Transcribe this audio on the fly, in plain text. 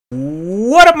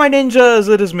What up, my ninjas?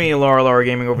 It is me, Lawrio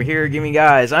Gaming over here, giving you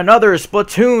guys another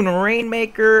Splatoon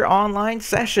Rainmaker online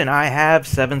session. I have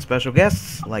 7 special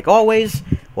guests, like always.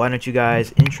 Why don't you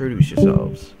guys introduce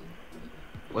yourselves?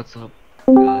 What's up,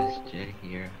 guys? Jay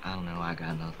here. I don't know, I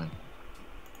got nothing.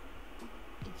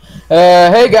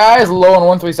 Hey guys,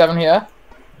 Lornn137 here.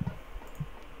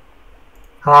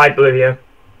 Hi, Blue here.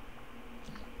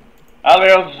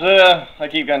 Allios, I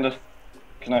keep getting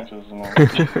disconnected at the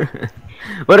moment.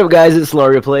 What up, guys? It's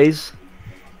Lawrio Plays.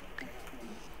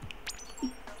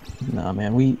 Nah,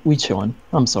 man, we chillin'.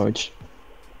 I'm Sarge.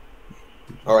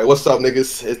 All right, what's up,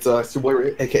 niggas? It's your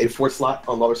boy, aka Fourth Slot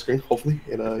on lower screen, hopefully.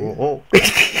 And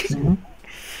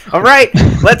All right,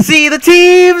 let's see the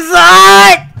teams.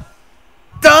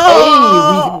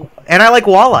 And I like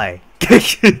walleye.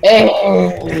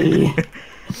 Hey.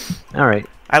 All right.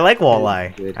 I like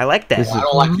walleye. I like that. I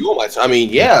don't like you on my time. I mean,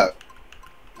 yeah.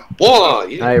 Whoa,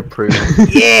 yeah. I approve.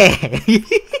 Yeah.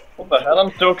 What the hell?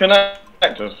 I'm still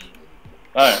connected.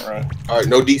 Right. All right,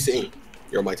 no DC.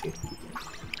 You're on my team.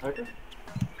 Okay.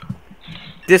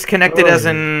 Disconnected as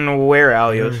in where,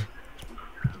 Allios?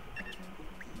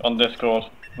 On Discord,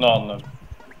 not on the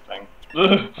thing.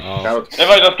 Oh. If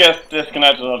I just get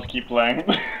disconnected, I'll just keep playing.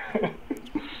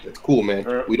 It's cool,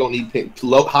 man. We don't need ping.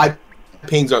 High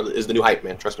pings is the new hype,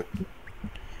 man. Trust me.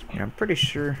 Yeah, I'm pretty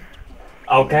sure.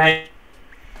 Okay.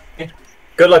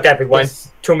 Good luck, everyone.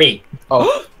 Yes. To me.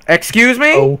 Oh. Excuse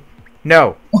me? Oh.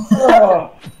 No.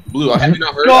 Blue, have you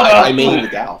not heard? I mained the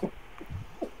gal.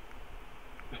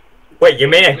 Wait, you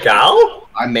mean a gal?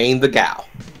 I mained the gal.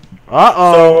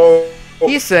 Uh-oh. So...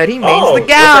 He said he means the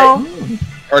gal.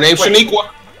 Her name's Shaniqua.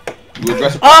 You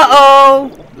address it.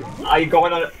 Uh-oh. Are you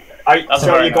going on?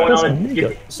 So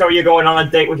you're going on a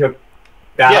date with your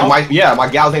gal? My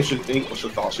gal's name's Shaniqua. What's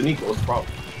the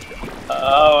problem?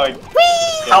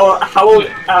 How old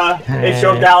is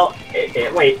your gal?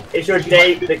 Wait, is your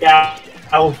date the gal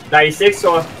 96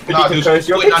 or 50? No, dude, Because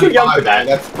you're a bit too young for that.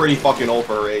 That's pretty fucking old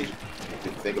for her age. If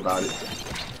you think about it.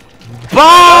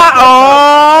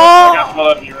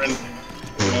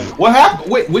 What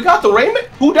happened? Wait, we got the Rainmaker?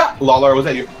 Who died? Lawler, was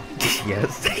that you?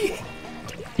 Yes.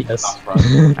 Yes.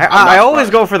 I always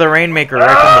go for the Rainmaker right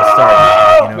from the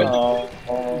start. You know?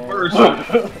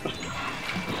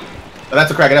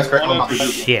 That's a crack. That's correct.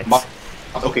 Shit.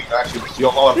 Okay, actually, yo,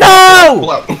 No!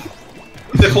 Pull out.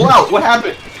 Pull out. What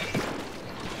happened?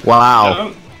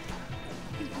 Wow.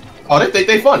 Oh,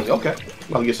 they funny. Okay.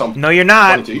 I'll get something. No, you're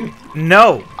not. To you.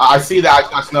 No. I see that.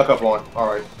 I snuck up on. All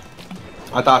right.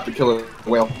 I thought the killer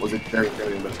whale was it very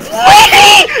but...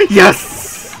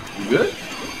 Yes. You good?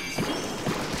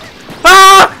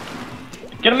 Ah!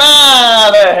 Get him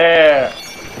out of here!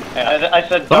 I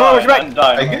said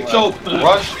die. Hey, get your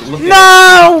rush.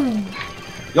 No!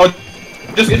 Yo,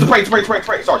 it's a prank.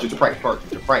 Sarge, it's a prank.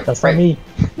 It's a prank. That's not me.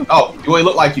 Oh, you ain't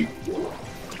look like you.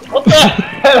 What the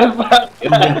hell is that?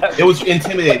 It was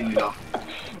intimidating, you know.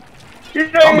 You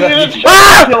don't need to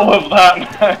kill with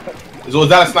that. So is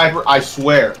that a sniper? I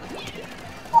swear.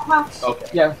 Okay.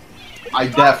 Yeah. I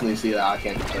definitely see that. I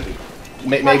can't do it.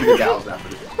 Maybe the gal's after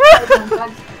this.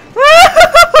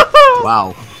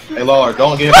 Wow. Hey, Lawler,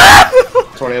 don't get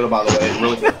a tornado, by the way.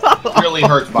 It really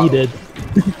hurts, by the way. He did.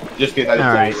 Just get that.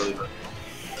 Alright. Really hurt.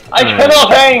 I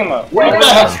cannot aim! What the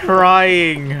hell?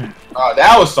 Trying.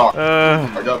 That was sorry. Uh.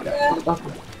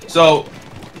 So,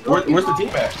 where's the team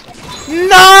at?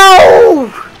 No!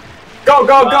 Go!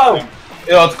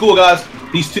 Yo, it's cool, guys.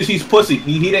 He's pussy.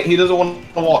 He doesn't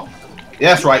want to walk.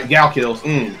 Yeah, that's right. Gal kills.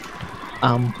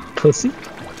 Pussy?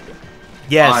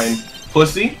 Yes. Fine.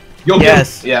 Pussy. Yo,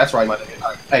 yes. Yeah, that's right, my nigga.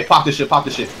 Right. Hey, pop this shit. All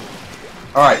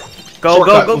right. Go.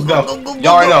 Let's go.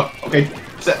 Y'all already know. Okay,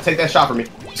 take that shot for me.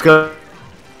 Let's go.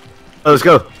 Let's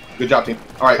go. Good job, team.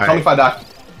 All right, tell me right. if I die.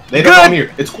 They don't know I'm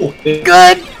here. It's cool. They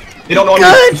don't know I'm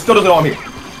here. He still doesn't know I'm here.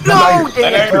 No!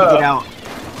 Get out.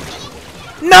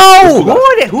 No!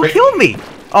 Who killed me?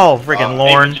 Oh, friggin'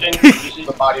 Lornn.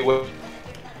 Somebody with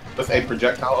a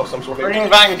projectile of some sort. Bring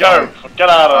Van Gogh. Get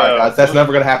out of Alright, here. guys, that's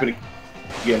never gonna happen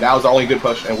again. That was our only good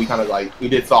push, and we kind of we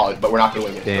did solid, but we're not gonna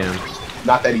win it. Damn.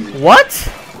 Not that easy. What?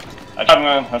 I tried,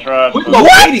 man. I tried.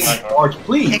 What? Sarge,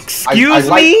 please. Excuse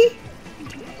me?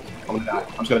 I'm gonna die.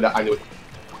 I'm just gonna die. I knew it.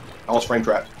 I almost frame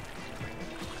trapped.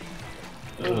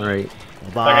 All right.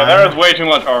 Okay, there is way too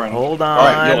much orange. Hold on.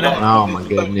 Alright, Oh my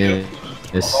goodness.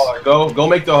 Go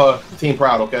make the team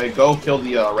proud, okay? Go kill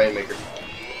the Rainmaker.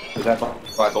 That's what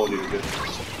I told you to do.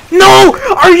 No!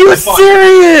 Are you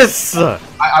serious? I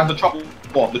have the Trump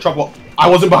wall. The Trump wall. I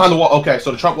wasn't behind the wall. Okay,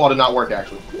 so the Trump wall did not work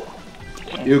actually.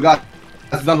 You got.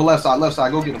 That's on the left side. Left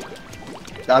side. Go get him.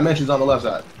 Dimensions on the left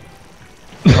side.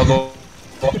 I'll go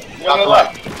Not the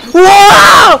right.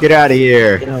 Whoa! Get out of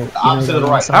here. The opposite of the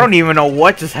right. I don't even know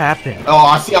what just happened. Oh,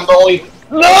 I see. I'm the only.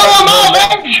 No,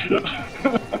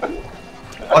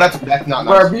 Oh, that's not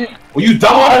nice. Well, you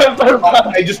dumb.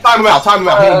 Oh, hey, just time him out. Time him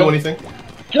out. He didn't do anything.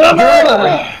 All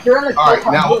right,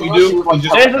 now what we do? We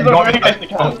just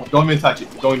don't even touch it.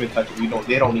 Don't even touch it. We don't.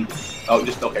 They don't need it. Oh,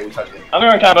 just okay. We touch it. I'm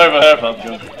gonna camp over here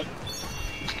first.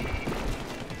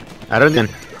 I don't know.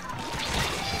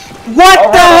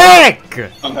 What the heck?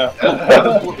 I'm here.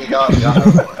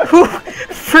 Who?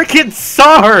 Freaking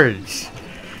Sarge!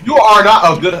 You are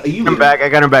not a good. I'm back. I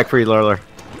got him back for you, Lornn.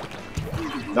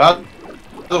 That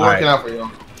isn't working out for you.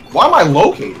 Why am I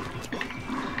located?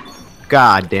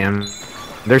 God damn.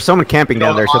 There's someone camping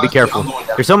down there, so be careful.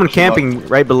 There's someone camping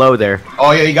right below there.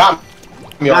 Oh yeah, he got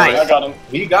me already. I got him.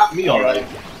 He got me already.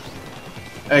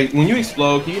 Hey, when you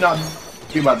explode, can you not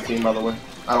be about the team, by the way?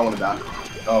 I don't want to die.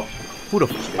 Oh. Who the?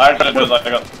 I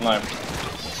got sniped.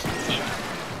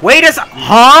 Wait a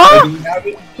huh? Wait, do we have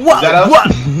it? What? Is that us?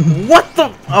 What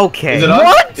the? Okay. Is it us?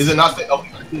 What? Is it not safe? Okay,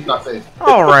 it's not safe.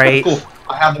 All right. Cool.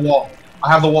 I have the wall. I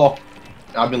have the wall.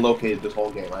 I've been located this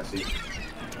whole game. I see.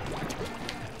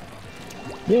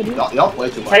 Yeah, dude. Y'all play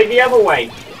too much. Take the other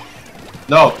way.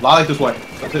 No, I like this way.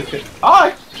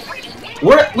 Alright.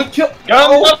 Where? What kill?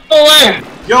 Go the way.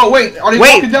 Yo, wait. Are they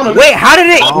Wait. walking down? Wait. How did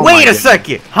it? Oh wait my a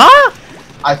second. Huh?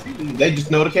 I think they just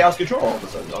know the chaos control all of a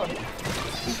sudden.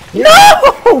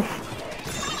 No.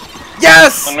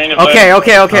 Yes. I mean, if Okay.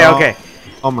 Okay. Okay. Oh. Okay.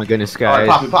 Oh my goodness, Alright,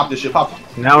 guys. pop this shit. Pop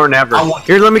it. Now or never. I want-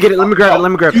 Here, let me get it. Let me grab it.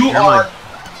 Let me grab it. You Never are. mind.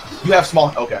 You have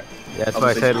small. Okay. That's why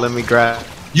I said let me grab.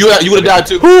 You would have died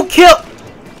too. Who killed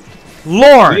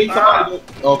Lornn?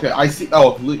 Okay, I see.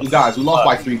 Oh, you guys, we lost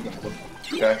by 3.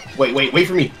 Okay. Wait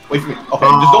for me. Wait for me. Okay,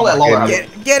 just don't let Lawrio have it.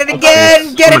 Get it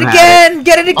again. Get it Someone had again.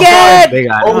 Get it again. They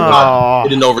got it. Oh.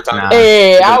 It in overtime. Nah.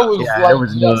 Hey, I was Yeah,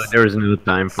 like, there was no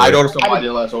time for I it. don't understand why I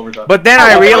did last overtime. But then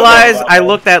I realized I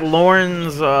looked at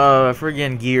Lornn's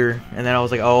friggin' gear, and then I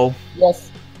was like, oh. yes.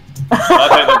 I'll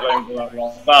take the blame for that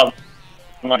one. That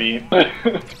might be.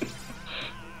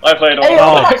 I played all. Hey,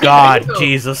 Oh my God, KD,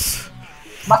 Jesus,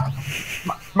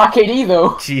 My KD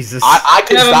though. Jesus. I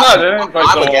could Yeah, stop. no, they didn't play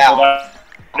I'm a so gal. well.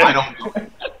 I don't.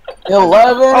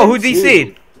 11. Oh, who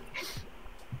DC'd?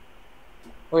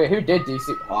 Wait, who did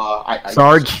DC?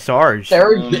 Sarge. Sarge.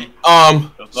 Sarge.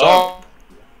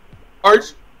 Sarge.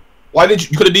 Why didn't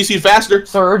you could have DC'd faster?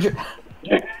 Surge.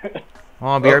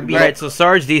 Oh, BRB. Alright, so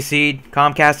Sarge DC'd.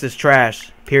 Comcast is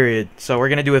trash. Period. So we're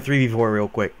gonna do a 3v4 real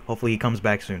quick. Hopefully he comes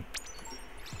back soon.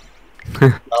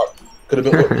 Could have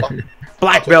been.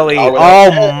 Black Belly. Oh,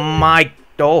 Oh my.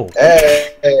 Oh.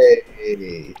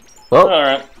 Hey.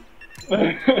 Alright.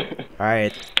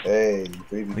 Alright. Hey.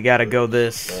 We gotta go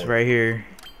this right here.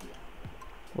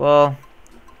 Well.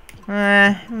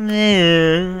 we'll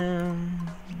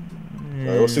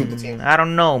see what the team I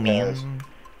don't know, man. has.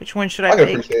 Which one should I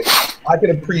take? I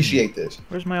can appreciate this.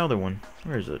 Where's my other one?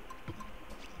 Where is it?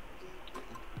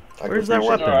 I can Where's that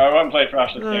appreciate weapon? Alright, I won't play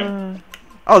trash this game.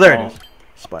 Oh, there it is.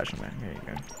 Splash man. There you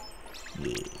go.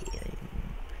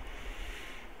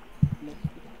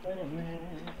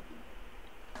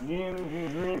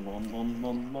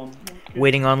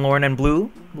 Waiting on Lornn and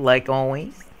Blue, like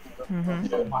always.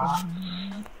 Fucking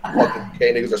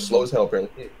K niggas are slow as hell,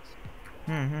 apparently.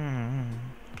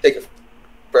 Take it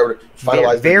forever to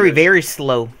finalize. Very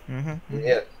slow.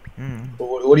 Yeah.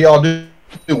 What do y'all do?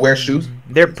 Wear shoes?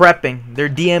 They're prepping. They're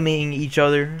DMing each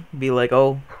other. Be like,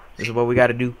 oh, this is what we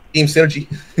gotta do. Team synergy.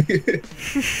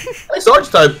 Hey, Sarge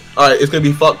type. Alright, it's gonna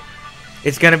be fuck.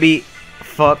 It's gonna be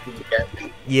fuck.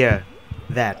 Yeah,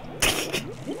 that.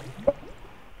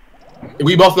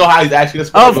 We both know how he's actually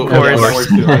Of course.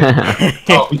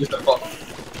 Oh, we just said fuck.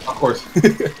 Of course.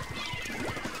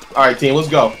 Alright, team, let's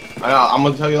go. I'm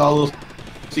gonna tell you all a little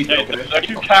secret, Okay, okay? if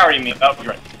you carry me, that would be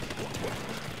great.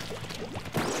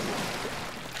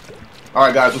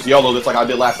 Alright, guys, let's YOLO this like I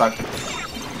did last time.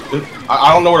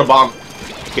 I don't know where the bomb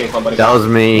came from, but it That was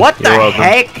me. What the You're welcome.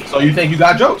 heck? So you think you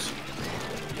got jokes?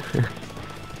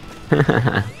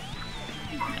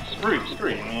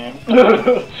 Screw, man.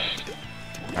 Alright.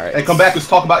 Hey, come back, let's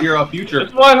talk about your future.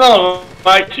 That's why no one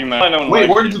liked you, man. Why no one Wait,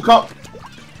 liked where did you come?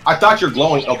 I thought you're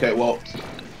glowing. Okay, well,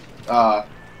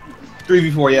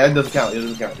 3v4, yeah, it doesn't count. It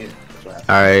doesn't count. Yeah, that's what happened.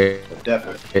 Alright.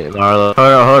 Definitely. Hey, Larlo.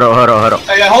 Hold on.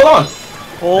 Hey, hold on.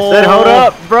 Oh. I said hold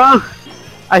up, bro.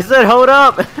 I said hold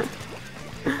up.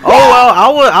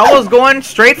 Oh well, I was going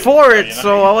straight for it,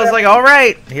 so I was like, all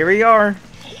right, here we are.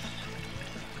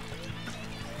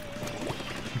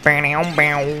 Talk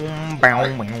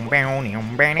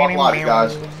about it,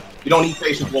 guys. You don't need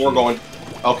patience when we're going.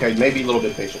 Okay, maybe a little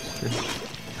bit patience.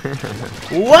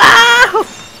 Wow!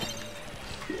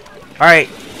 Alright,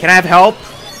 can I have help?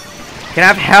 Can I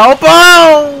have help?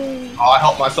 Oh! Oh, I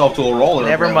helped myself to a roller.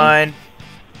 Never apparently. mind.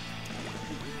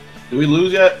 Did we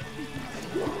lose yet?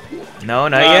 No,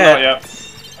 not yet. Not yet.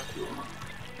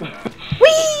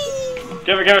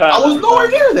 Give it time. I was nowhere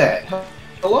near that.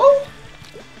 Hello?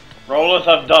 Rollers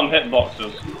have dumb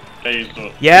hitboxes. They used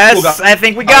to. Yes, I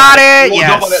think we got it. We'll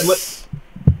jump on that Yes.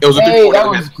 It was a Hey, good that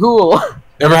was cool.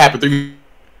 Never happened. 3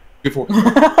 before.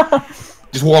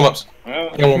 Just warm-ups.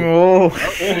 Oh.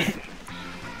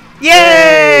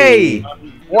 Yay!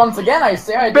 Once again, I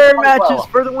say I did Bear quite matches well.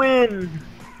 for the win.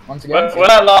 Once again, When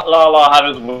I La have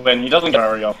his win, he doesn't get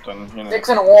very often. You know. 6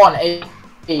 and 1, 8.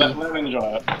 Let him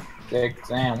enjoy it.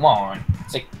 6 and 1.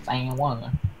 6 and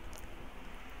 1.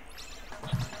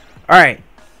 Alright.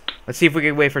 Let's see if we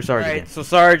can wait for Sarge again. So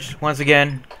Sarge, once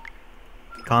again,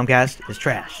 Comcast is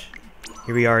trash.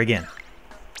 Here we are again.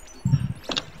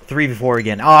 3v4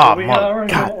 again. Oh,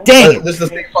 God dang it! This is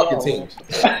the same fucking teams.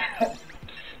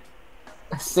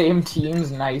 Same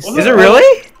teams, nice. Is it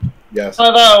really? Yes.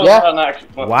 Yeah.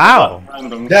 Wow.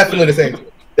 Definitely the same.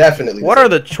 Definitely. What are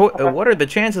the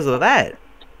chances of that?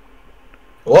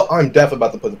 Well, I'm definitely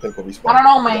about to put the pinnacle respawn. I don't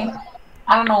know, man.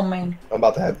 I don't know, man. I'm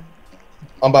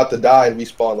about to die and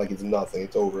respawn like it's nothing.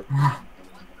 It's over.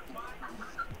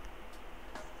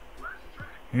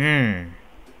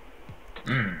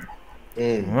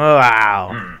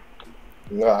 Wow.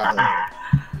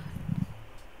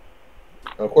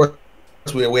 Of course,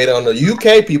 we wait on the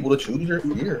UK people to choose your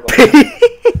year.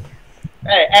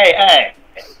 Hey!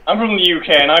 I'm from the UK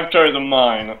and I've chosen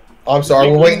mine. I'm sorry,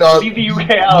 we're waiting on Leave the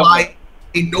UK out.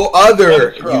 no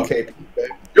other UK people.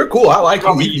 You're cool. I like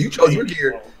you. You chose your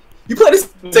gear. You play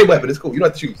the same weapon. It's cool. You don't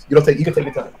have to choose. You can take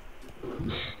your time.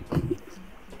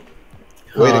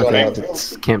 Waiting on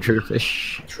It's Camp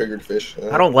Triggerfish. Triggered fish.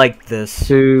 I don't like this.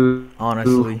 2,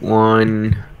 honestly.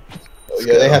 1. Oh,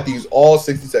 yeah, they have to use all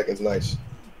 60 seconds. Nice.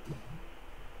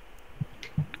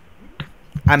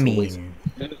 I mean,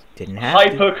 didn't have to.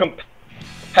 Hyper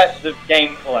competitive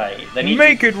gameplay. They need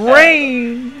Make it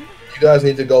rain. You guys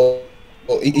need to go.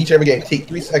 Each every game take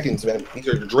 3 seconds, man. These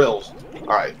are the drills. All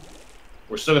right.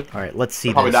 We're still gonna All right, let's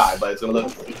see probably this. die, but it's gonna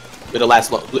look. It'll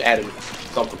last long. We added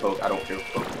something poke. I don't care.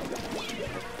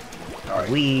 All right.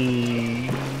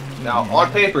 Now on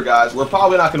paper, guys, we're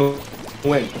probably not gonna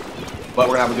win, but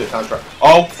we're gonna have a good time trying.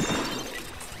 Oh.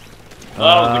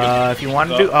 If you want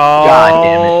to do, God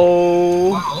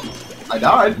damn I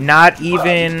died. Not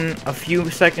even a few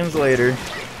seconds later.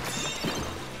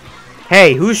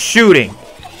 Hey, who's shooting?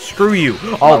 Screw you.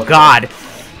 Oh God.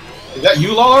 Is that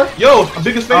you, Lawr? Yo, I'm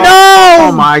biggest fan. No!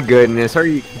 Oh my goodness, are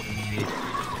you...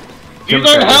 You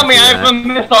don't help me, I have a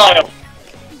missile!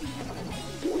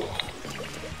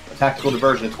 Tactical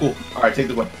diversion, it's cool. Alright, take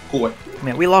the way. Cool way.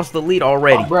 Man, we lost the lead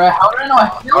already. Oh, bruh, how did I know I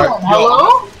killed Alright, him?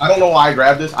 Hello? I don't know why I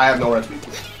grabbed this. I have no recipe.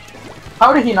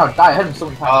 How did he not die? I hit him so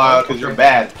many times. Because you're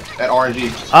bad at RNG.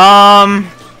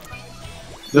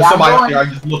 There's Yeah, somebody I'm up there, I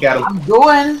just look at him. I'm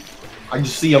going. I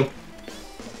just see him.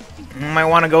 Might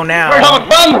want to go now.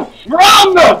 Run!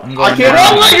 Run! I can't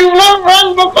run like you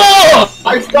run before!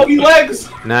 I have stubby legs!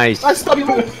 Nice. I have stubby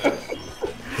legs!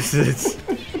 It's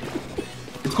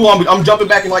It's cool, I'm jumping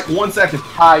back in like 1 second.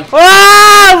 Hi.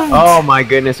 Oh my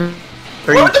goodness.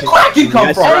 Where did the Kraken come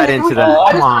Yes, from? right into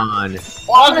that. Come on. That's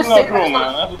not cool,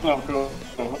 man. That's not cool.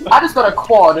 I just got a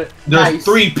quad. There's Nice.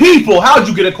 3 people! How'd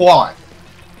you get a quad?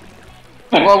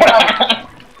 Well,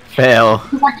 Fail.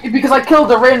 because I killed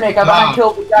the Rainmaker, then I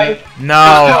killed the guy.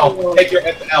 No. L. Take your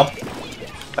L.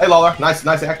 Hey, Lawler. Nice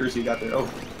accuracy you got there. Oh.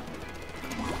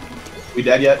 We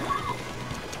dead yet?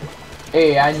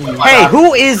 Hey, I knew. Hey,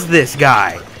 who is this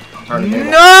guy? Turn the game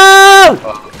No!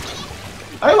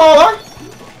 Hey, Lawler.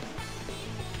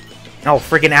 Oh,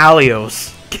 freaking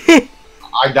Allios.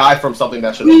 I died from something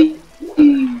that should have.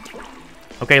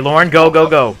 Okay, Lornn,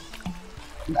 go.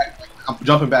 I'm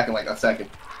jumping back in like a second.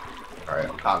 Alright,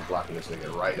 I'm cog blocking this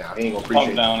nigga right now. He ain't gonna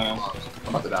appreciate it. down, I'm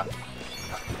about to die.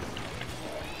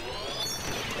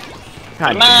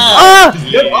 God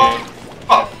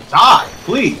Die,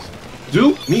 please.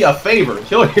 Do me a favor.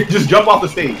 Kill it. Just jump off the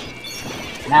stage.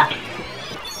 Nah.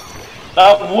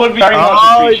 That would be very much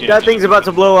Oh, appreciated. that thing's about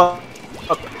to blow up.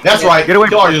 That's right. Get away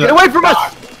from us. Get away from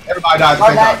us. Everybody died at the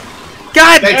same time.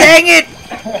 God dang it!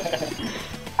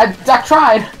 I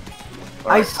tried.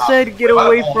 I said get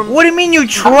away from... What do you mean you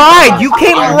tried? You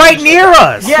came right near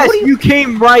us. Yes, you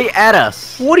came right at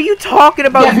us. What are you talking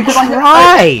about? Yeah, You because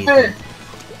tried.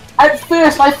 At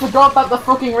first, I forgot that the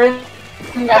fucking ring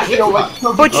actually like.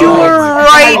 But you were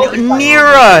right near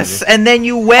us, and then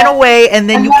you went away, and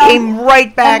then you came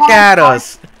right back at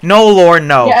us. No, Lornn,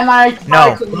 no. Yeah, and I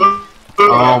No.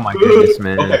 Oh my goodness,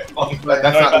 man. Okay,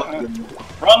 that's not.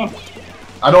 Run!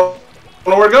 I don't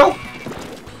know where to go.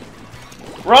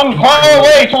 Run far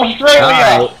away to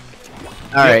Australia!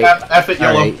 Alright. F it,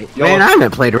 yellow. Alright. Man, I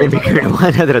haven't played Rainmaker in a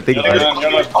while now that I think about it.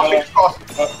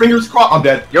 Fingers crossed. I'm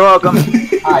dead. You're welcome.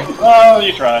 Oh,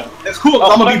 you tried. It's cool.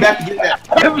 I'm gonna be back to get that.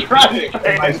 I'm trying.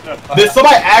 Did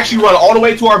somebody actually run all the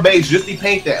way to our base just to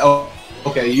paint that? Oh,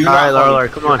 okay. You're not.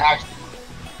 Alright, come on.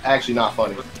 Actually, not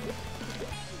funny.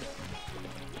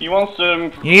 He wants to.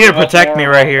 You need to protect me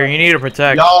right here. You need to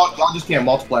protect. Y'all just can't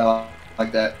multiply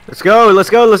like that. Let's go. Let's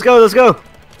go. Let's go. Let's go.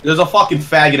 There's a fucking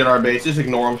faggot in our base. Just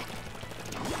ignore him.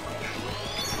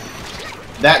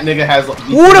 That nigga has the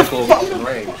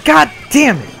fuck? God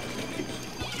damn it!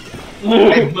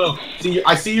 Hey, look,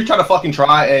 I see you're trying to fucking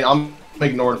try, and I'm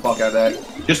ignoring the fuck out of that.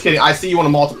 Just kidding. I see you want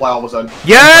to multiply all of a sudden.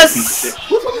 Yes!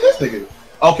 Who the fuck is this nigga?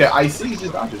 Okay, I see you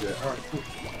just dodged it. Alright,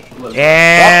 cool.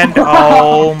 And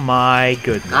oh my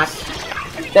goodness.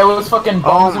 There was fucking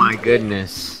bombs. Oh my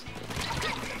goodness.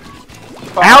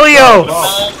 Allios!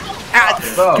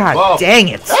 Whoa. God dang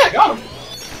it. Hey, got him.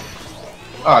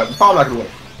 Alright, we're probably not gonna win.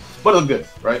 But it looked good,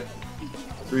 right?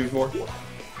 3v4.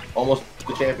 Almost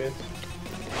the champions.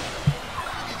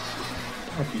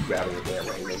 I keep grabbing the damn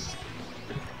Rainmaker.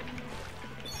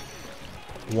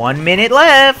 1 minute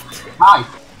left. Hi.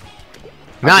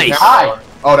 Nice. Hi.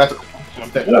 Oh, that's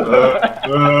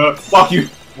fuck you.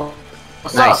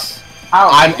 Nice.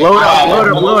 I'm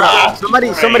Load up.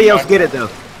 Somebody else get it though.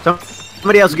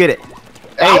 Somebody else get it.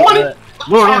 I want it.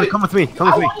 Lornn, come with me. Come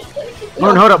with me.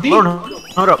 Lornn, hold up. Lornn,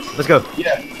 hold up. Let's go.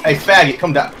 Yeah. Hey, faggot,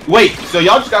 come down. Wait, so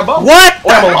y'all just got bumped? What?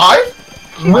 Oh, I'm alive?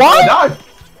 What? I died.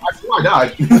 I swear I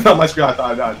died. On my screen, I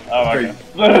thought I died. Oh my Crazy.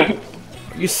 god.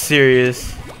 Are you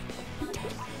serious?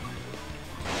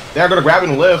 They're gonna grab it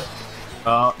and live.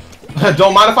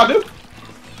 Don't mind if I do.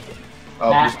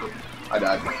 Oh, I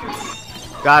died.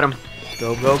 Got him.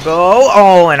 Go, go, go.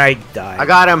 Oh, and I died. I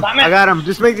got him. I got him.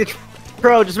 Just make the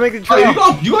trail. Just make the trail.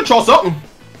 Oh, you gonna troll something?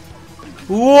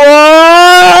 Whoa!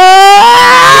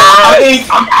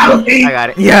 I'm out of ink. I got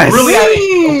it. Yes. Really out of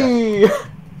ink.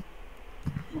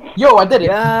 Okay. Yo, I did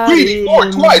it. Three,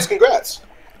 four, twice. Congrats.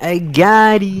 I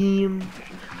got him.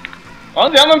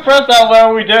 Honestly, I'm impressed how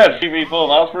well we did. PvP full.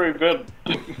 That was pretty good.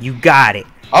 You got it.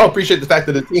 I don't appreciate the fact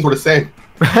that the teams were the same.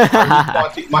 My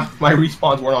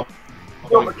respawns weren't on.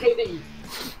 Yo, but KD.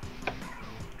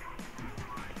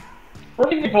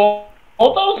 PvP full.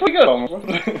 Oh, that was pretty good almost.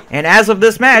 And as of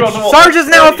this match, Sarge is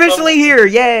now officially here.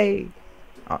 Yay!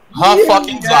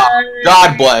 Fucking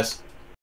God bless.